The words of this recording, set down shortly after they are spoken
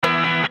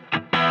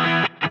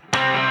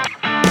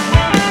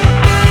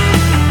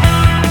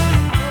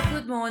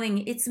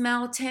morning. It's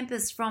Mel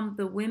Tempest from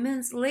the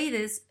Women's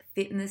Leaders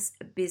Fitness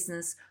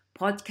Business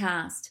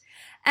Podcast.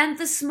 And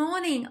this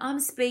morning I'm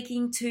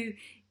speaking to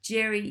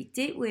Jerry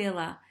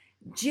Dittweiler.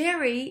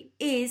 Jerry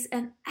is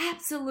an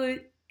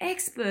absolute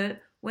expert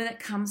when it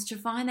comes to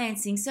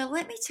financing. So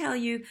let me tell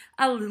you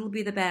a little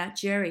bit about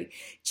Jerry.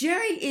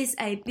 Jerry is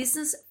a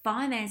business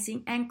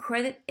financing and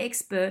credit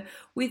expert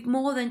with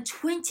more than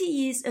 20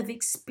 years of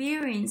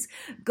experience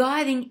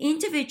guiding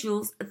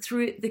individuals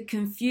through the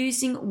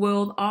confusing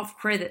world of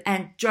credit.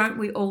 And don't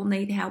we all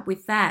need help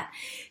with that?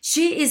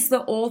 She is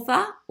the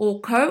author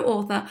or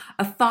co-author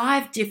of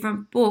 5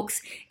 different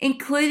books,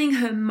 including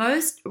her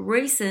most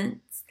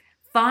recent,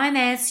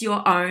 Finance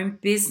Your Own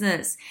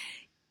Business.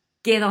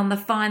 Get on the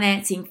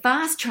financing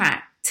fast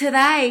track.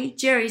 Today,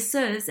 Jerry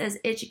serves as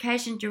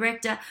Education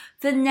Director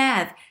for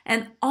NAV,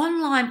 an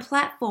online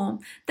platform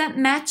that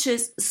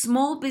matches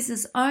small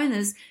business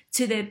owners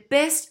to their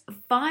best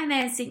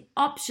financing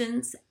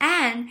options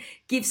and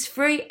gives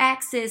free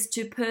access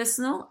to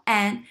personal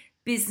and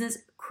business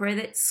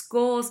credit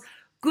scores.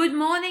 Good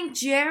morning,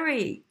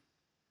 Jerry.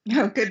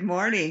 Oh, good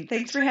morning.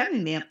 Thanks for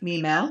having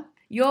me, Mel.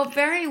 You're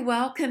very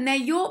welcome. Now,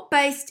 you're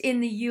based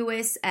in the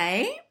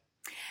USA,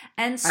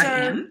 and so I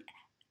am.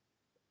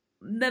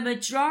 The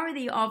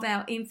majority of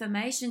our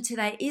information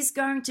today is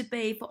going to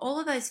be for all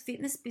of those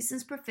fitness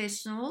business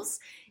professionals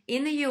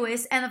in the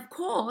US, and of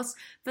course,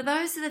 for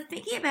those that are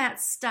thinking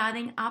about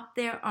starting up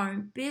their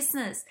own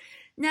business.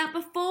 Now,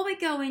 before we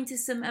go into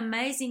some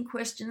amazing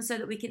questions so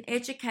that we can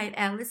educate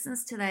our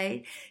listeners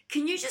today,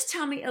 can you just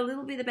tell me a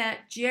little bit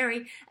about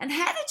Jerry and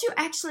how did you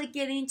actually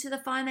get into the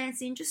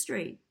finance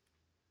industry?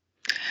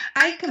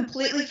 I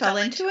completely fell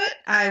into it.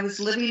 I was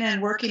living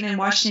and working in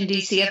Washington,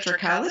 D.C. after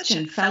college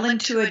and fell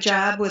into a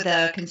job with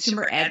a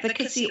consumer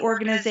advocacy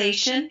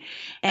organization.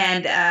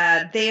 And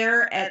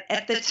there,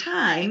 at the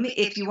time,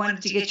 if you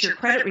wanted to get your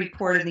credit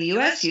report in the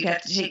U.S., you'd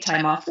have to take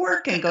time off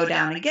work and go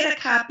down and get a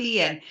copy.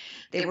 And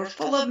they were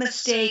full of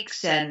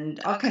mistakes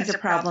and all kinds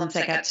of problems.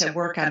 I got to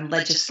work on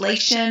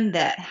legislation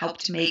that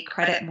helped make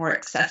credit more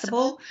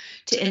accessible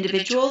to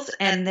individuals.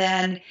 And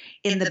then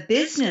in the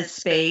business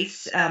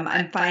space,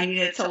 I'm finding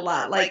it's a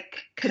lot like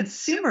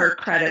consumer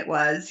credit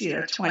was,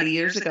 20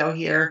 years ago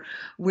here,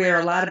 where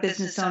a lot of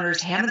business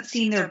owners haven't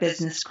seen their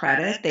business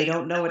credit. They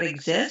don't know it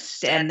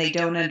exists and they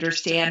don't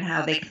understand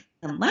how they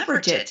can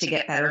leverage it to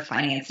get better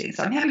financing.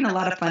 So I'm having a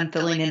lot of fun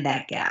filling in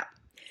that gap.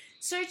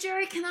 So,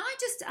 Jerry, can I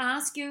just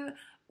ask you,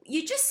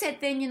 you just said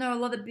then, a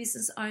lot of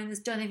business owners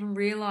don't even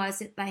realize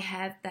that they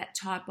have that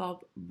type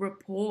of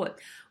report.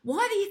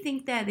 Why do you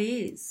think that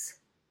is?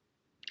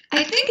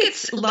 I think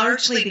it's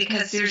largely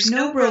because there's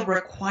no real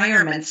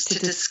requirements to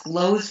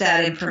disclose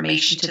that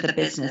information to the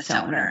business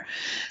owner.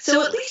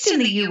 So at least in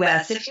the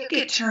U.S., if you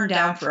get turned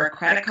down for a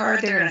credit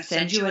card, they're going to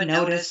send you a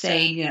notice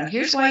saying,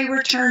 here's why you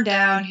were turned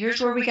down,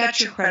 here's where we got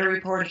your credit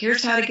report,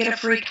 here's how to get a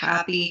free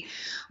copy.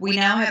 We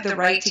now have the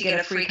right to get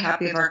a free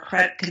copy of our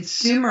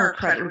consumer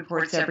credit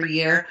reports every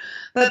year,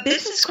 but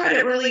business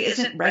credit really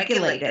isn't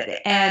regulated.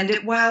 And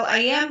while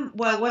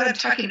what I'm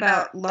talking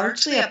about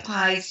largely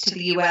applies to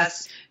the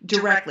U.S.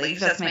 directly,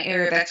 because that's my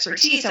area of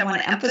expertise, I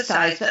want to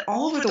emphasize that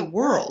all over the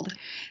world,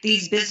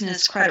 these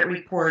business credit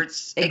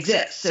reports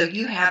exist. So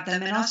you have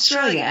them in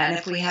Australia, and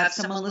if we have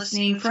someone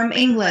listening from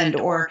England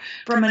or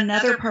from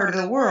another part of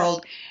the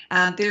world,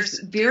 there's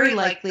very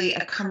likely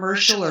a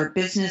commercial or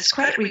business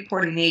credit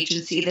reporting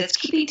agency that's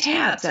keeping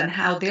tabs on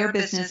how their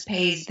business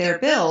pays their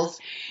bills,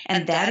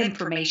 and that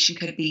information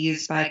could be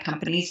used by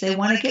companies they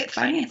want to get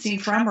financing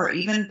from or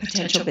even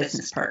potential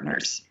business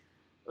partners.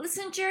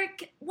 Listen, Jerry,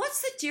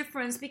 what's the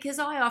difference? Because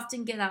I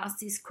often get asked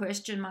this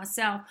question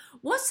myself.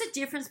 What's the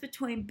difference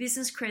between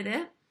business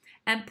credit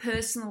and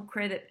personal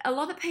credit? A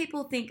lot of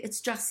people think it's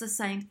just the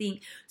same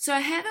thing. So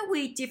how do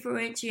we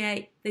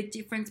differentiate the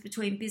difference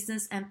between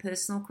business and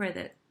personal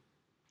credit?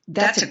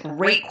 That's a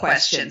great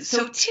question.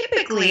 So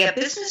typically, a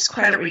business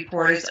credit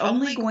report is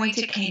only going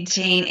to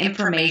contain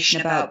information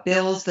about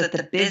bills that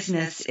the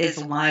business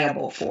is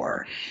liable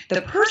for.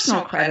 The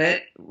personal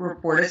credit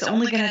report is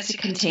only going to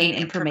contain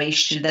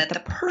information that the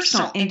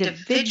personal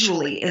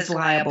individually is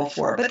liable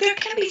for, but there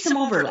can be some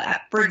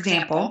overlap. For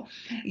example,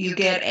 you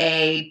get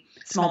a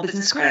small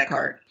business credit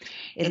card.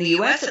 In the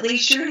U.S., at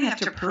least, you're going to have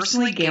to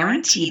personally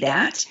guarantee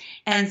that,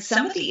 and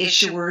some of the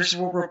issuers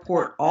will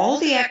report all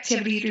the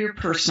activity to your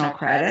personal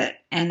credit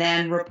and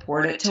then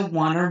report it to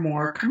one or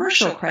more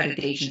commercial credit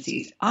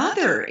agencies.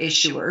 Other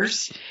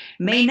issuers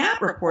may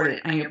not report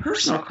it on your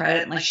personal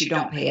credit unless you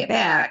don't pay it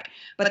back,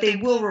 but they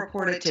will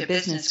report it to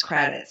business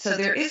credit. So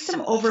there is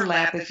some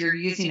overlap if you're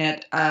using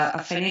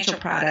a financial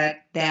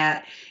product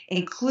that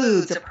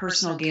includes a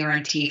personal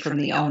guarantee from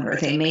the owner.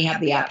 They may have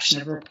the option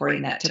of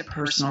reporting that to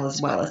personal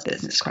as well as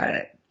business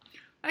credit.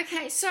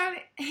 Okay, so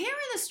here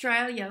in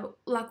Australia,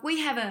 we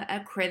have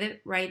a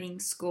credit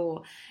rating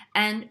score,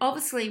 and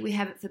obviously we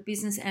have it for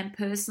business and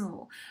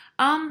personal.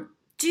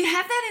 Do you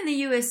have that in the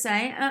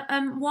USA?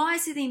 Why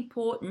is it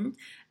important?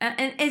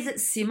 And is it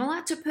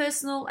similar to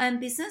personal and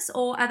business,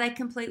 or are they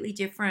completely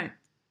different?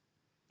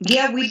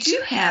 Yeah, we do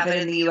have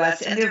it in the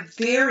U.S., and they're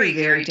very,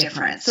 very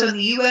different. So in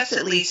the U.S.,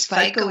 at least,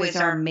 FICO is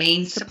our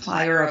main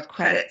supplier of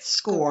credit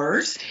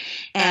scores,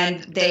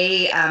 and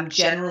they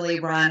generally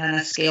run on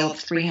a scale of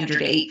 300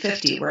 to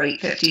 850, where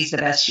 850 is the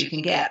best you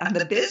can get. On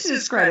the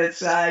business credit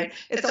side,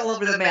 it's all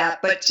over the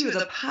map, but two of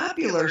the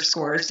popular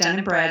scores,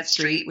 Dun &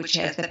 Bradstreet, which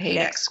has the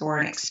Paydex score,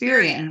 and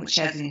Experian, which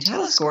has the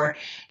IntelliScore,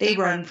 they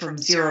run from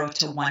 0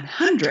 to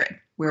 100.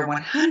 Where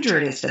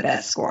 100 is the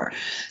best score.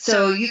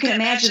 So you can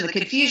imagine the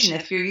confusion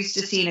if you're used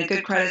to seeing a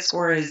good credit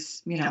score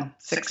is,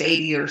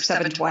 680 or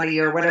 720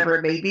 or whatever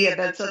it may be, and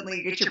then suddenly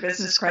you get your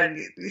business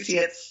credit, you see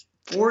it's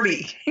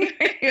 40.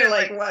 You're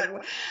like,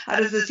 what? How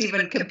does this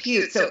even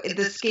compute? So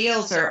the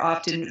scales are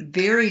often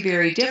very,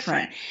 very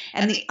different.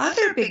 And the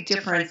other big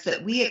difference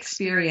that we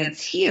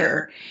experience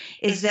here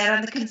is that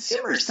on the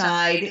consumer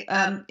side,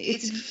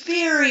 it's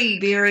very,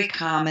 very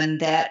common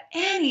that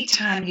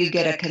anytime you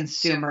get a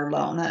consumer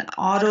loan, an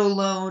auto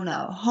loan,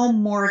 a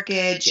home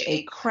mortgage,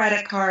 a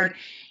credit card,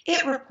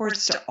 it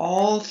reports to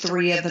all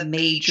three of the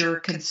major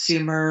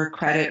consumer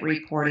credit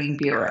reporting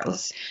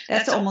bureaus.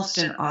 That's almost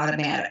an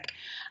automatic.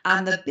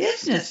 On the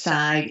business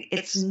side,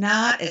 it's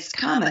not as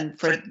common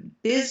for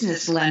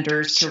business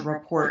lenders to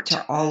report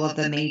to all of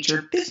the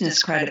major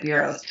business credit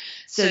bureaus.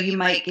 So you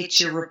might get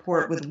your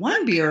report with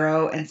one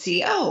bureau and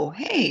see, oh,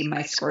 hey,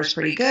 my score's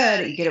pretty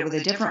good. You get it with a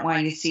different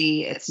one, you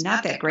see it's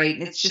not that great.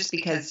 And it's just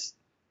because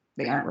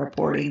they aren't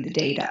reporting the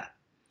data.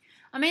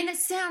 I mean, it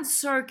sounds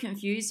so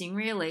confusing,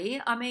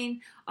 really. I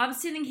mean, I'm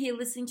sitting here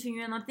listening to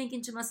you and I'm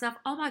thinking to myself,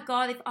 oh my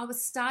God, if I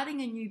was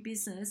starting a new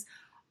business,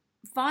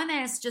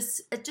 finance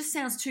just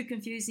sounds too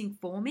confusing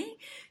for me.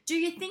 Do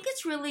you think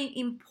it's really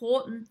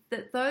important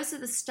that those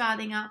that are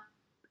starting up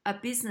a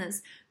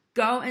business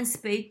go and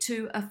speak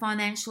to a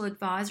financial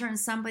advisor and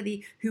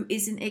somebody who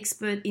is an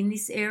expert in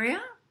this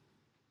area?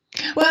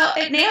 Well,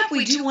 at NAB,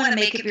 we do want to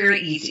make it very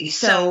easy.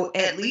 So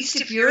at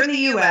least if you're in the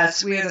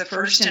U.S., we are the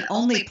first and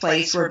only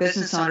place where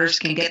business owners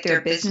can get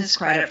their business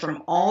credit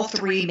from all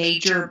three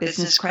major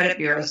business credit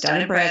bureaus,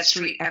 Dun &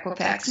 Bradstreet,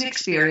 Equifax, and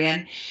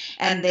Experian,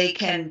 and they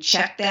can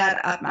check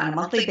that up on a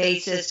monthly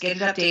basis, get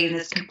it updated, and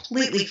it's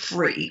completely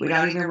free. We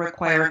don't even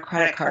require a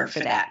credit card for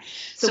that.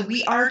 So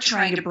we are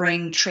trying to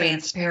bring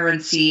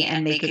transparency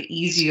and make it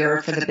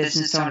easier for the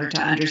business owner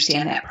to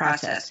understand that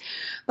process.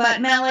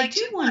 But Mel, I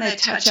do want to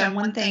touch on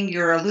one thing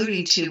you're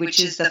alluding to, which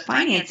is the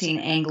financing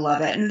angle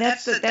of it. And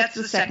that's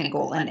the second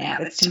goal in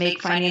NAB. It's to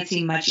make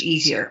financing much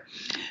easier.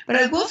 But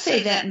I will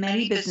say that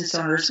many business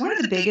owners, one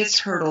of the biggest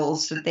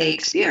hurdles that they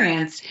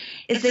experience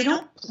is they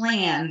don't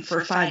plan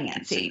for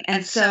financing.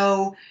 And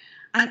so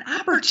an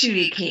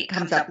opportunity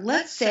comes up.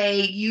 Let's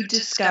say you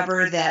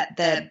discover that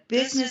the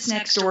business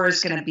next door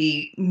is going to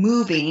be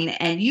moving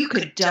and you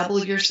could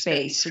double your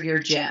space for your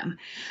gym.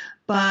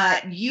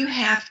 But you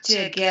have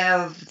to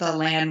give the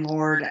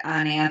landlord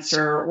an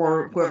answer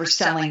or whoever's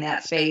selling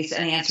that space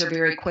an answer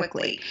very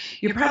quickly.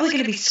 You're probably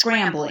going to be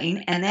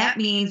scrambling, and that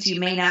means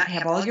you may not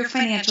have all your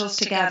financials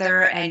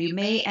together, and you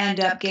may end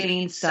up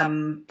getting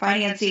some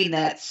financing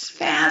that's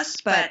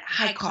fast but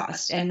high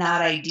cost and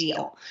not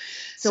ideal.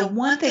 So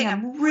one thing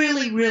I'm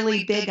really,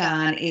 really big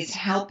on is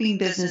helping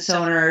business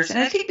owners, and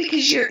I think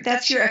because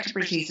that's your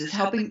expertise, is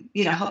helping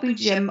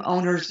gym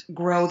owners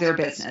grow their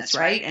business,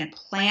 right, and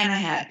plan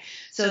ahead.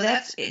 So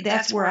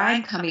that's where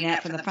I'm coming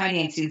at from the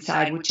financing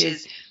side, which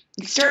is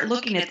you start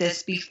looking at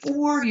this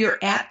before you're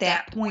at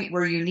that point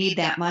where you need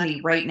that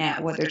money right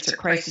now, whether it's a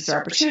crisis or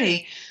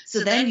opportunity, so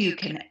then you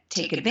can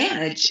take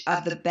advantage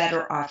of the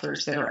better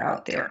offers that are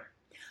out there.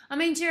 I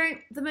mean, Jerry,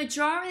 the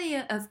majority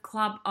of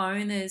club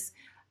owners,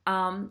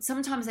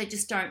 sometimes they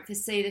just don't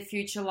foresee the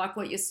future, like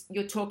what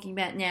you're talking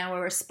about now,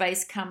 where a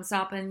space comes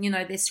up and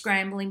they're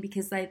scrambling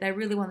because they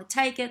really want to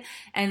take it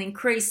and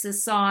increase the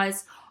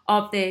size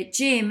of their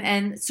gym,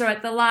 and so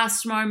at the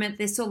last moment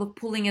they're sort of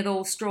pulling at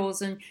all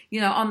straws and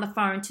on the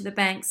phone to the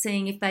bank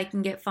seeing if they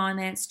can get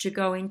finance to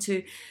go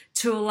into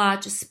a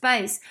larger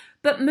space.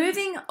 But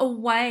moving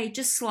away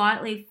just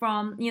slightly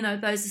from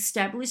those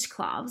established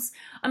clubs,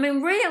 I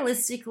mean,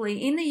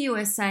 realistically in the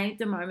USA at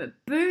the moment,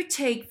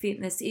 boutique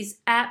fitness is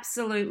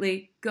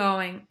absolutely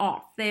going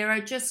off. There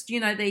are just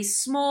these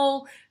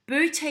small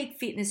boutique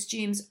fitness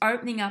gyms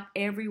opening up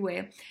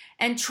everywhere,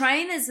 and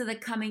trainers that are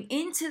coming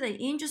into the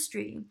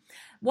industry,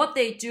 what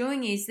they're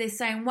doing is they're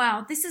saying,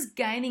 wow, this is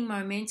gaining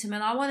momentum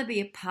and I want to be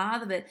a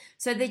part of it.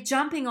 So they're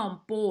jumping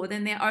on board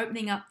and they're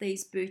opening up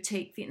these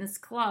boutique fitness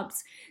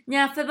clubs.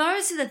 Now, for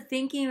those that are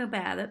thinking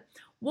about it,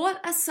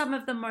 what are some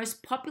of the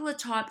most popular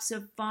types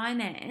of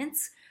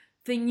finance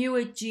for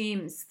newer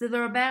gyms that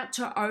are about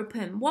to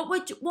open? What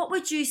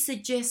would you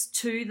suggest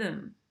to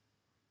them?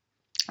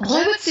 Well,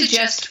 I would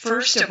suggest,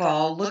 first of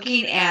all,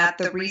 looking at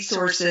the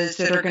resources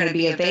that are going to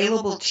be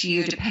available to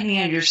you depending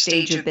on your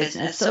stage of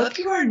business. So if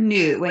you are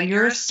new and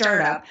you're a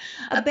startup,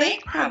 a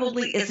bank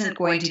probably isn't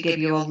going to give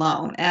you a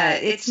loan.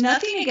 It's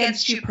nothing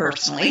against you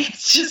personally.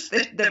 It's just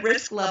the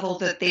risk level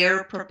that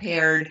they're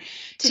prepared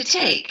to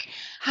take.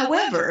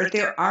 However,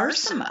 there are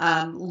some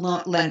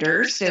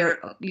lenders, they're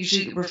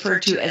usually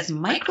referred to as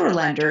micro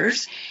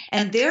lenders,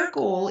 and their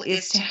goal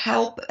is to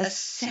help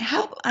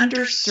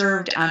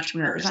underserved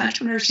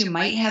entrepreneurs who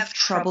might have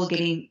trouble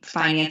getting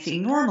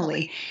financing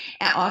normally.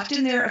 And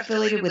often they're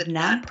affiliated with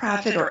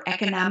nonprofit or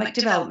economic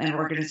development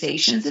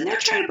organizations, and they're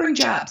trying to bring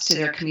jobs to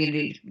their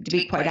community, to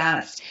be quite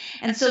honest.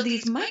 And so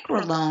these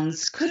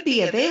microloans could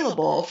be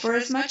available for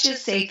as much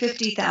as, say,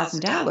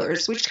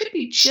 $50,000, which could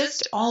be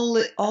just all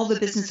the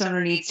business owner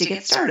needs to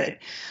get started.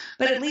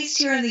 But at least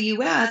here in the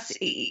U.S.,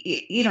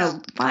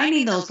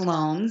 finding those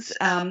loans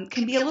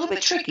can be a little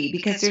bit tricky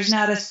because there's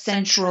not a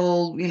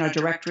central,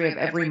 directory of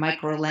every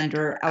micro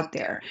lender out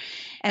there.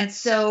 And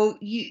so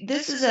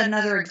this is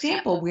another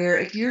example where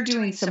if you're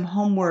doing some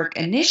homework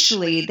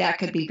initially, that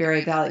could be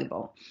very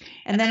valuable.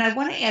 And then I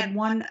want to add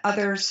one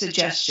other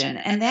suggestion,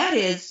 and that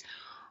is,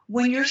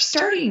 when you're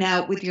starting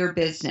out with your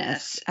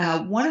business,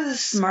 one of the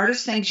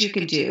smartest things you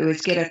can do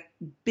is get a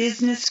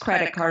business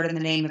credit card in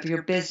the name of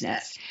your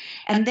business.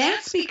 And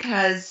that's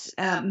because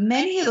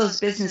many of those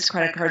business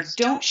credit cards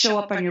don't show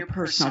up on your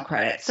personal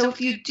credit. So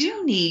if you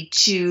do need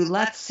to,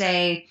 let's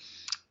say,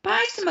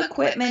 buy some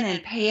equipment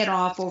and pay it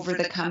off over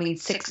the coming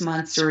 6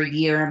 months or a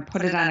year and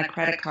put it on a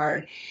credit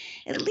card,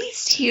 at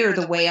least here,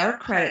 the way our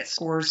credit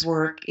scores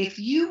work, if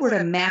you were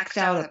to max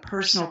out a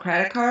personal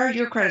credit card,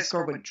 your credit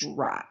score would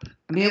drop.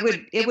 I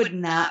mean, it would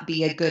not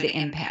be a good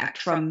impact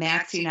from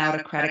maxing out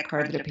a credit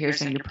card that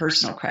appears on your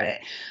personal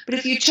credit. But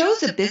if you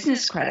chose a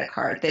business credit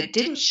card that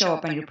didn't show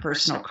up on your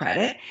personal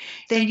credit,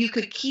 then you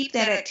could keep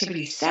that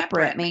activity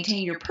separate,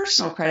 maintain your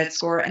personal credit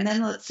score, and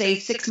then let's say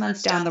 6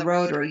 months down the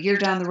road or a year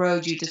down the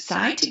road, you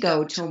decide to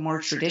go to a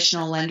more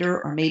traditional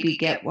lender or maybe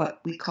get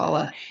what we call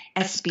a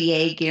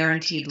SBA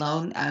guaranteed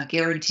loan,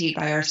 guaranteed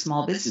by our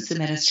Small Business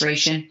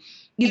Administration.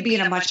 You'd be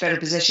in a much better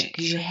position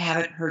because you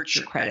haven't hurt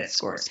your credit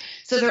scores.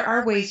 So there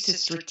are ways to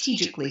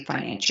strategically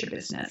finance your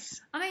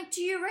business. I mean,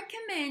 do you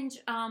recommend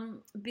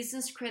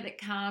business credit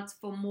cards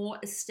for more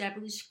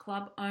established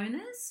club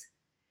owners?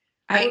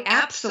 I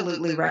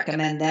absolutely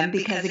recommend them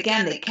because,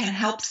 again, they can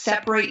help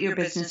separate your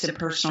business and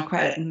personal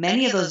credit. And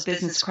many of those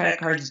business credit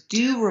cards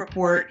do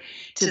report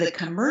to the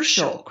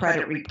commercial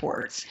credit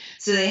reports.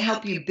 So they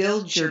help you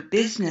build your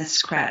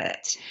business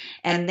credit.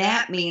 And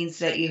that means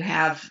that you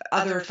have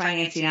other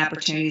financing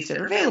opportunities that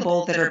are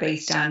available that are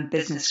based on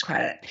business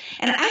credit.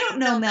 And I don't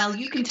know, Mel,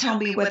 you can tell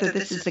me whether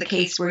this is the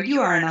case where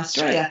you are in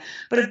Australia,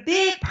 but a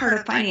big part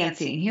of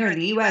financing here in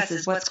the U.S.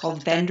 is what's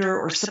called vendor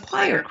or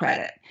supplier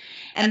credit.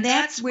 And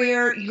that's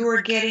where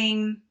you're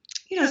getting,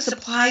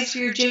 supplies for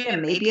your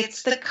gym. Maybe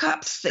it's the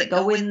cups that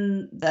go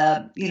in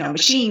the,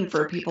 machine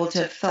for people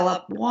to fill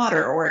up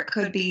water, or it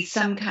could be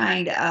some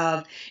kind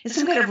of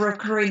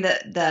recurring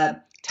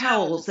the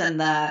towels and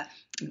the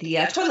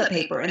toilet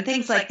paper and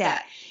things like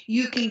that.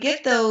 You can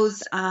get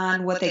those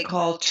on what they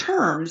call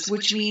terms,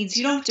 which means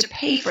you don't have to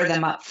pay for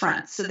them up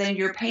front. So then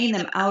you're paying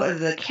them out of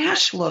the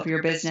cash flow of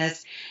your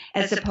business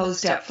as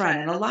opposed to up front.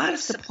 And a lot of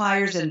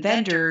suppliers and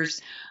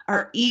vendors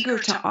are eager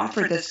to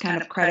offer this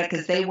kind of credit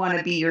because they want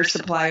to be your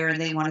supplier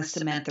and they want to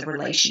cement the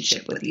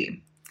relationship with you.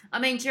 I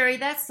mean, Jerry,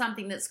 that's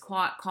something that's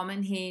quite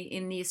common here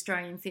in the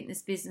Australian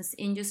fitness business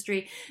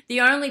industry.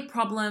 The only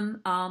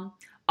problem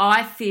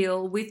I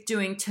feel with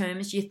doing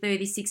terms, your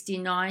 30, 60,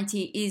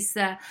 90, is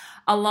that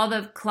a lot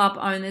of club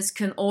owners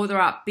can order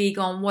up big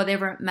on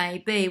whatever it may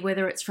be,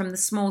 whether it's from the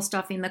small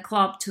stuff in the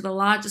club to the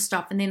larger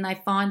stuff, and then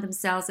they find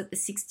themselves at the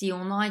 60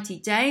 or 90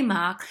 day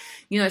mark,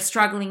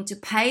 struggling to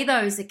pay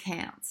those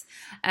accounts.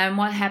 And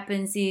what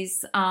happens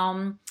is,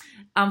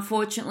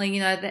 unfortunately,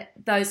 that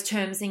those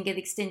terms then get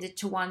extended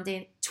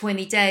to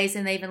 20 days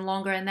and even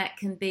longer, and that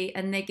can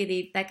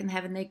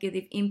have a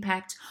negative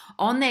impact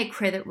on their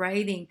credit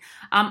rating.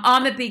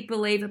 I'm a big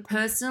believer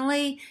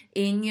personally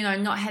in,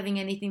 not having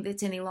anything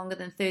that's any longer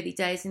than 30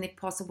 days, and if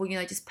possible,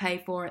 just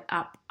pay for it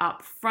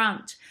up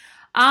front.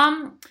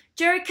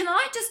 Jerry, can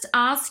I just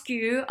ask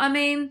you, I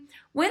mean,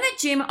 when a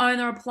gym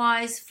owner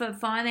applies for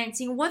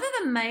financing, what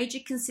are the major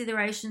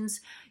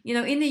considerations,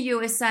 in the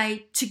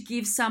USA to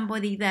give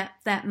somebody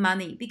that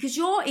money? Because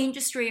your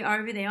industry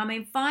over there, I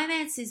mean,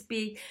 finance is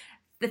big.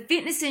 The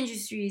fitness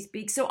industry is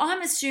big. So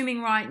I'm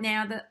assuming right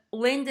now that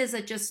lenders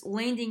are just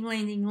lending,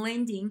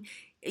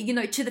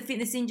 to the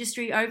fitness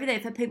industry over there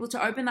for people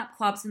to open up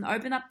clubs and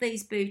open up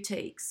these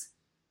boutiques.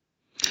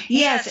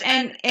 Yes,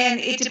 and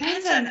it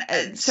depends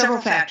on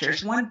several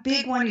factors. One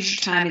big one is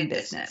your time in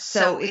business.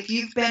 So if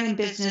you've been in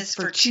business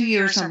for 2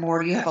 years or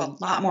more, you have a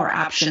lot more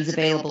options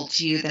available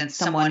to you than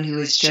someone who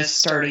is just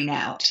starting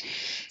out.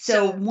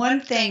 So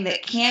one thing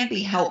that can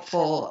be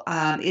helpful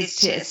is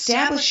to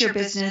establish your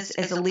business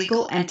as a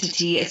legal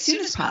entity as soon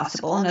as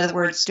possible. In other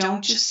words,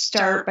 don't just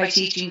start by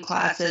teaching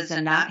classes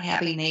and not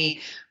having a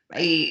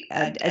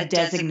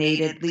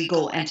designated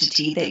legal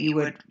entity that you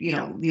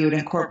would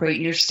incorporate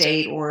in your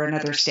state or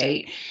another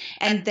state.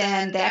 And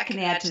then that can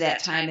add to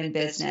that time in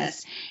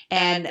business.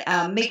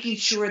 and making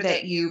sure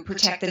that you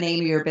protect the name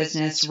of your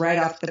business right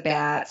off the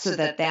bat so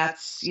that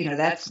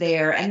that's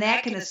there. And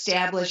that can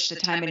establish the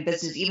time in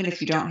business even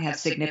if you don't have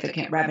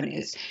significant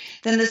revenues.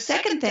 Then the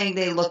second thing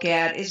they look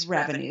at is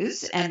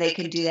revenues, and they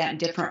can do that in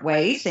different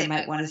ways. They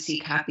might want to see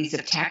copies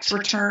of tax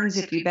returns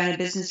if you've been in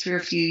business for a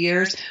few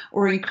years,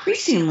 or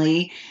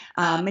increasingly,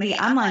 many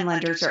online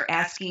lenders are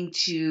asking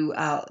to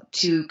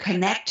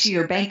connect to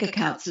your bank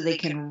account so they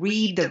can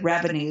read the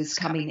revenues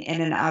coming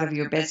in and out of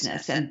your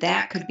business, and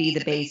that could be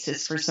the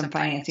basis for some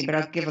financing. But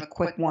I'll give a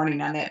quick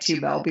warning on that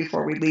too, Mel,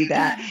 before we leave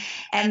that.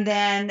 And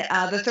then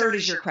the third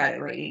is your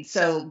credit rating.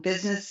 So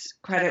business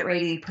credit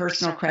rating,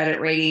 personal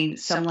credit rating.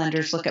 Some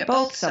lenders look at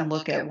both, some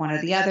look at one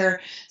or the other.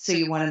 So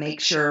you want to make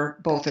sure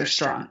both are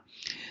strong.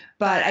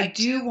 But I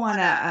do want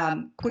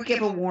to quick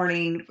give a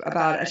warning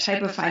about a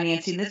type of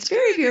financing that's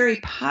very, very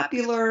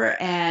popular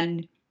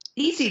and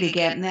easy to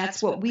get, and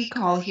that's what we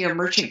call here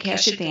merchant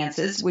cash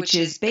advances, which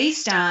is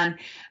based on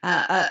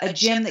a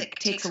gym that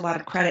takes a lot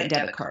of credit and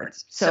debit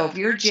cards. So if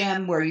you're a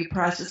gym where you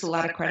process a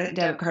lot of credit and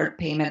debit card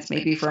payments,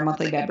 maybe for a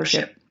monthly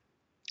membership,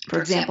 for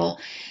example,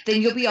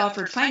 then you'll be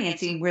offered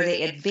financing where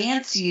they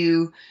advance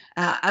you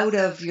out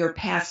of your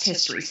past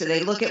history. So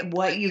they look at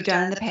what you've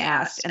done in the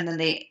past, and then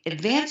they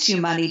advance you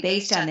money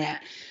based on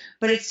that.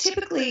 But it's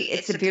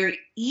a very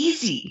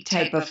easy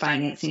type of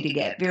financing to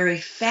get, very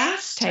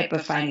fast type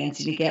of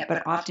financing to get,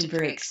 but often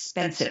very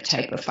expensive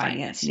type of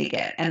financing to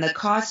get. And the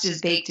cost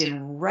is baked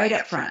in right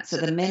up front. So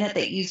the minute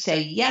that you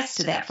say yes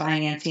to that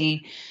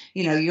financing,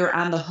 you're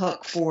on the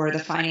hook for the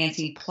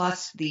financing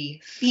plus the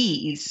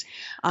fees,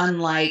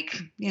 unlike,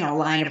 a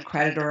line of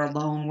credit or a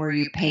loan where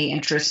you pay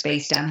interest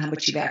based on how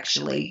much you've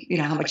actually,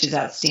 how much is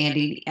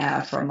outstanding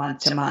from month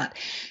to month.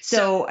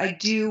 So I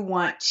do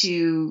want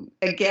to,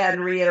 again,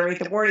 reiterate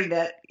the warning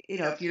that,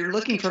 if you're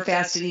looking for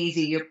fast and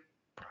easy, you're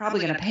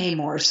probably going to pay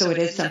more. So it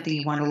is something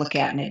you want to look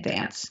at in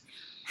advance.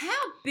 How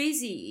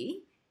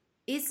busy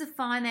is the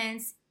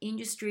finance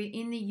industry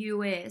in the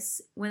US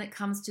when it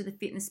comes to the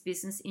fitness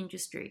business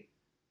industry?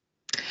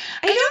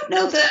 I don't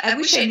know I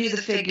wish I knew the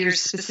figures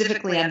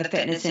specifically on the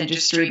fitness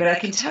industry, but I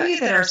can tell you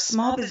that our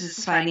small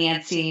business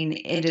financing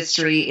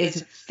industry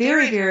is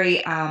very,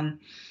 very,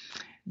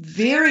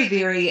 very,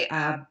 very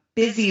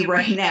busy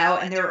right now,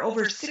 and there are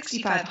over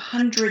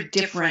 6,500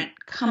 different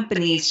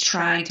companies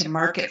trying to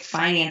market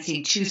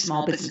financing to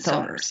small business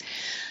owners.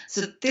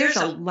 So there's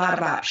a lot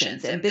of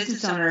options, and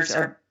business owners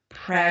are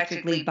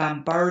practically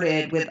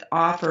bombarded with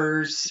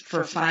offers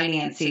for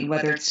financing,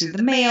 whether it's through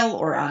the mail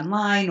or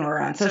online or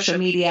on social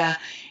media.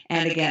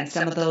 And again,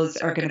 some of those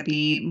are going to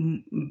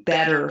be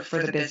better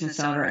for the business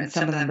owner, and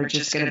some of them are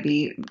just going to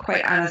be,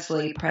 quite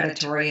honestly,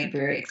 predatory and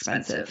very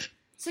expensive.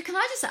 So can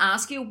I just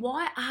ask you,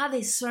 why are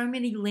there so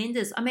many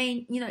lenders? I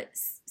mean,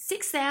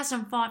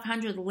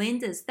 6,500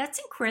 lenders. That's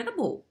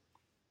incredible.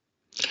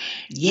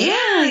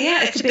 Yeah,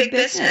 it's a big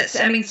business.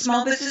 I mean,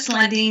 small business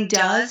lending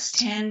does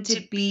tend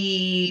to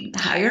be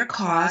higher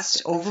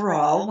cost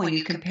overall when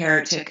you compare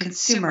it to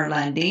consumer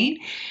lending.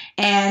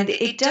 And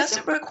it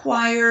doesn't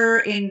require,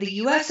 in the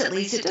U.S. at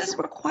least, it doesn't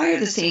require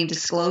the same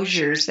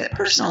disclosures that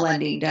personal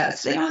lending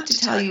does. They don't have to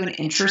tell you an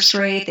interest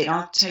rate. They don't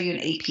have to tell you an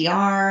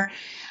APR.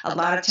 A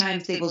lot of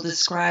times they will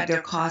describe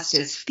their cost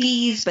as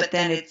fees, but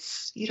then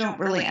you don't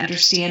really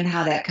understand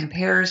how that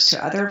compares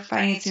to other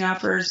financing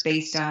offers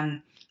based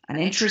on an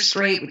interest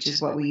rate, which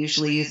is what we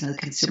usually use in the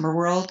consumer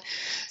world.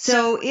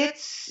 So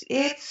it's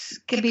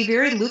can be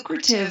very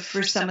lucrative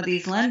for some of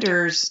these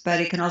lenders,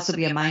 but it can also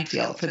be a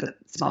minefield for the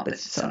small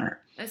business owner.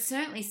 It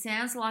certainly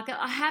sounds like it.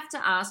 I have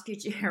to ask you,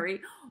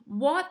 Jerry,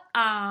 what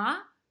are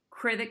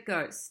credit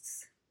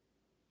ghosts?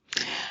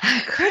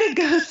 Credit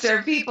ghosts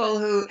are people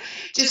who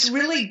just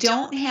really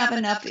don't have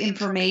enough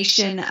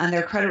information on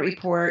their credit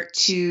report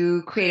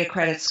to create a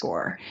credit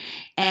score.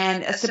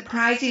 And a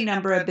surprising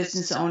number of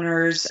business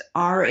owners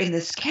are in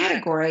this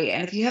category.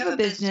 And if you have a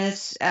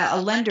business, a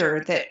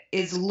lender that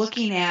is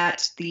looking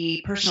at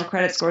the personal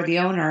credit score of the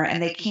owner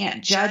and they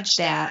can't judge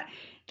that,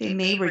 they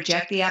may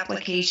reject the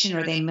application,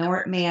 or they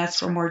may ask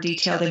for more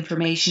detailed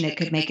information. It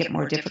could make it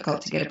more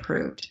difficult to get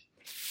approved.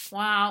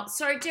 Wow.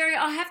 So, Jerry,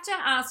 I have to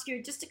ask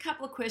you just a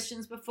couple of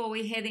questions before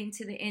we head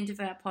into the end of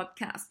our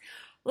podcast.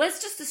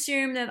 Let's just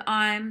assume that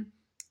I'm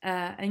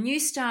a new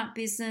start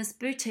business,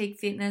 boutique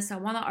fitness. I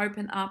want to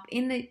open up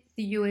in the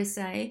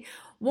USA.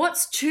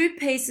 What's 2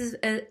 pieces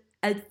of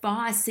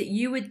advice that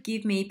you would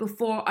give me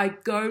before I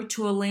go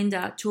to a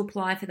lender to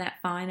apply for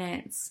that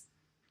finance?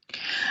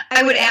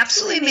 I would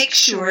absolutely make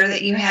sure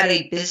that you had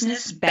a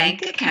business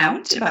bank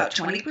account. About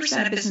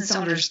 20% of business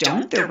owners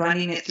don't. They're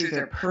running it through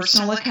their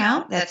personal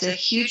account. That's a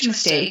huge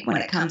mistake when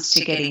it comes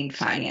to getting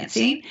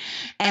financing.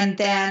 And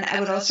then I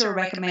would also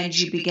recommend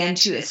you begin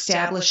to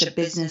establish a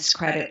business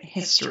credit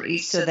history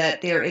so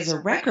that there is a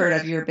record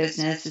of your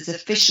business is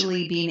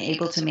officially being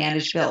able to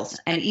manage bills.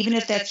 And even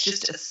if that's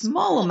just a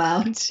small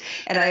amount,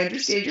 and I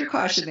understand your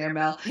caution there,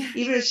 Mel,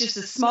 even if it's just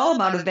a small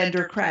amount of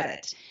vendor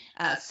credit,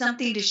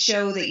 something to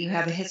show that you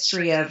have a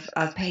history of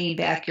paying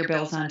back your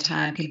bills on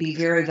time can be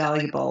very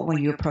valuable when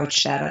you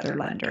approach that other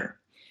lender.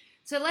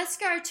 So let's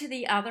go to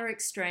the other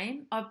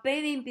extreme. I've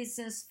been in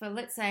business for,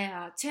 let's say,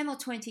 10 or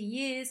 20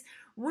 years,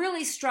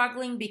 really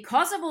struggling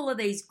because of all of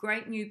these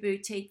great new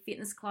boutique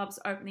fitness clubs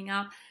opening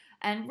up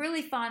and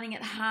really finding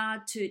it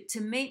hard to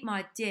meet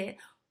my debt.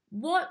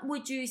 What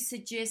would you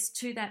suggest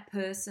to that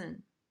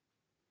person?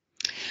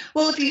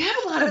 Well, if you have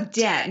a lot of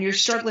debt and you're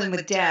struggling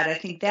with debt, I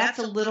think that's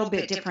a little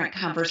bit different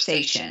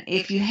conversation.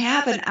 If you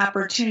have an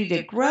opportunity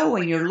to grow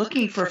and you're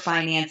looking for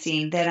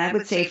financing, then I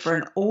would say for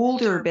an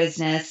older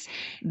business,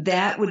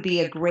 that would be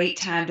a great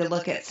time to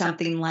look at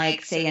something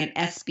like, say, an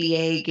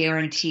SBA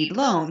guaranteed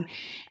loan,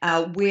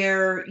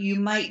 where you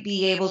might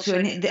be able to,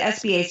 and the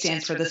SBA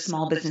stands for the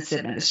Small Business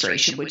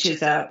Administration, which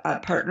is a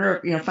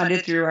partner,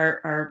 funded through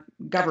our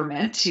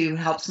government to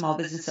help small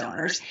business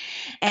owners.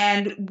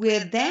 And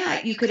with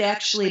that, you could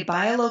actually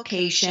buy a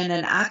location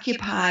and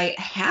occupy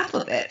half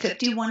of it,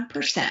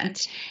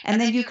 51%,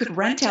 and then you could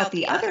rent out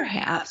the other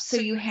half. So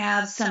you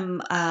have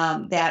some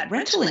that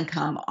rental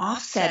income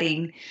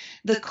offsetting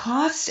the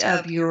cost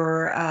of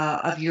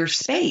your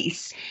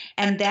space,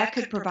 and that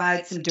could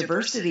provide some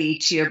diversity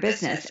to your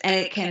business.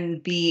 And that can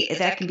be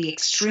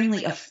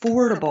extremely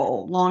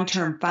affordable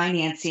long-term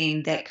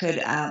financing that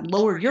could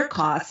lower your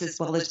costs as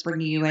well as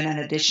bringing you in an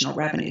additional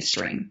revenue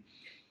stream.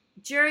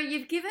 Jerry,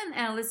 you've given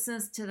our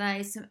listeners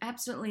today some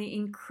absolutely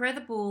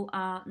incredible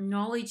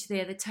knowledge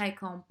there to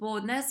take on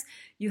board. And as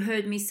you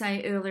heard me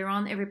say earlier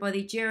on,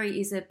 everybody, Jerry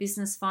is a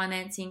business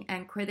financing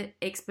and credit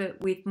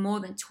expert with more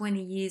than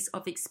 20 years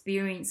of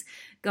experience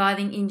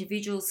guiding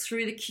individuals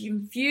through the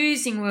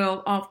confusing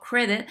world of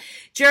credit.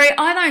 Jerry,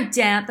 I don't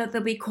doubt that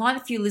there'll be quite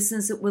a few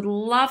listeners that would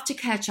love to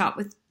catch up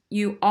with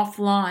you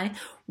offline.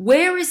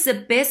 Where is the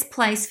best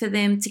place for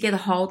them to get a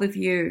hold of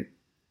you?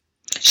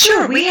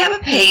 Sure. We have a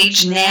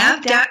page,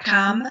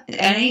 nav.com,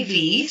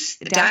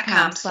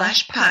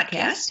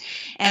 navs.com/podcast.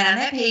 And on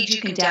that page, you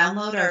can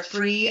download our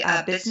free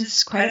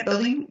business credit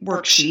building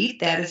worksheet.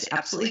 That is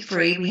absolutely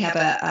free. We have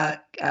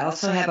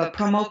also have a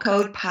promo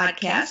code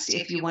podcast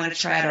if you want to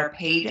try out our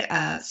paid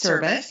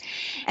service.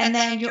 And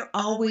then you're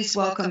always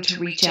welcome to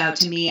reach out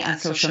to me on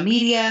social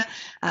media.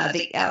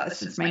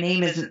 Since my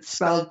name isn't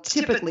spelled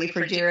typically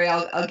for Jerry,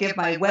 I'll give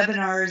my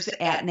webinars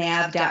at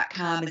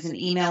nav.com as an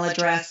email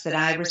address that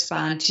I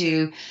respond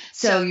to.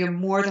 So you're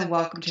more than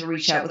welcome to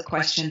reach out with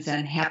questions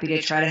and happy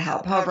to try to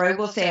help. However, I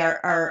will say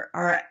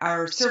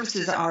our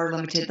services are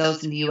limited,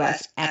 those in the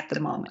U.S. at the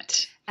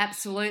moment.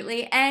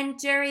 Absolutely. And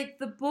Jerry,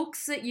 the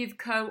books that you've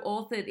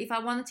co-authored, if I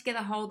wanted to get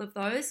a hold of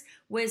those,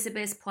 where's the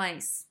best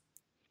place?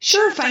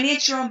 Sure.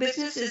 Finance Your Own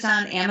Business is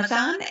on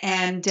Amazon,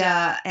 and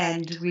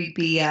we'd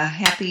be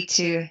happy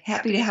to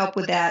help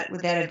with that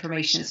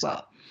information as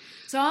well.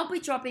 So I'll be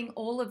dropping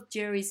all of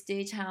Jerry's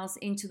details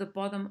into the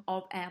bottom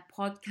of our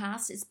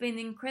podcast. It's been an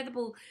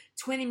incredible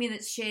 20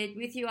 minutes shared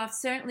with you. I've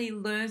certainly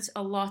learned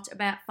a lot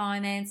about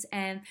finance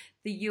and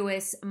the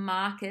US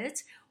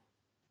market.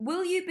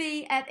 Will you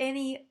be at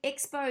any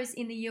expos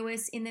in the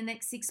US in the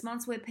next 6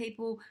 months where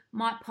people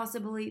might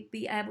possibly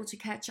be able to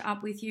catch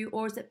up with you,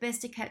 or is it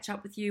best to catch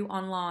up with you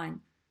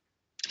online?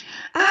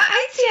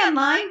 I'd say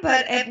online,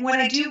 but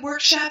when I do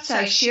workshops,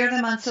 I share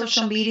them on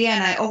social media,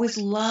 and I always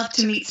love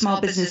to meet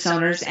small business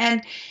owners.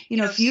 And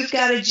if you've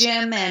got a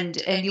gym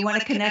and you want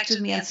to connect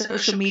with me on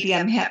social media,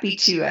 I'm happy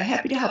to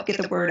help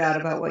get the word out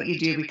about what you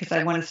do, because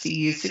I want to see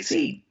you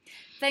succeed.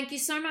 Thank you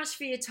so much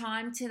for your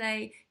time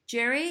today,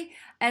 Jerry.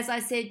 As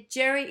I said,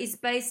 Jerry is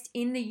based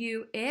in the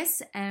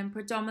US, and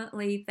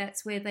predominantly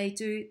that's where they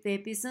do their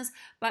business,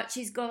 but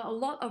she's got a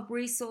lot of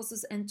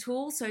resources and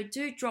tools, so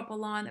do drop a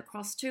line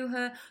across to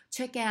her.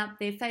 Check out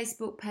their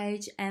Facebook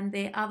page and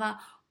their other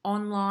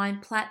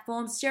online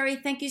platforms. Jerry,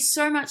 thank you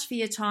so much for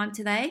your time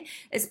today.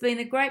 It's been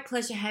a great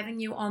pleasure having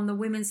you on the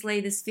Women's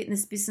Leaders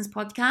Fitness Business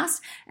Podcast,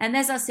 and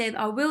as I said,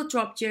 I will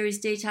drop Jerry's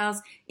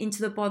details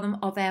into the bottom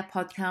of our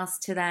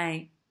podcast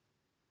today.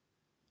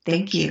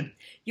 Thank you.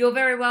 You're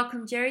very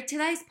welcome, Jerry.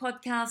 Today's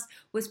podcast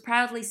was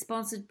proudly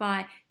sponsored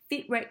by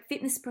FitRec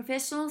Fitness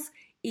Professionals,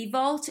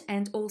 Evolt,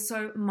 and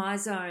also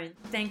MyZone.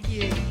 Thank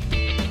you.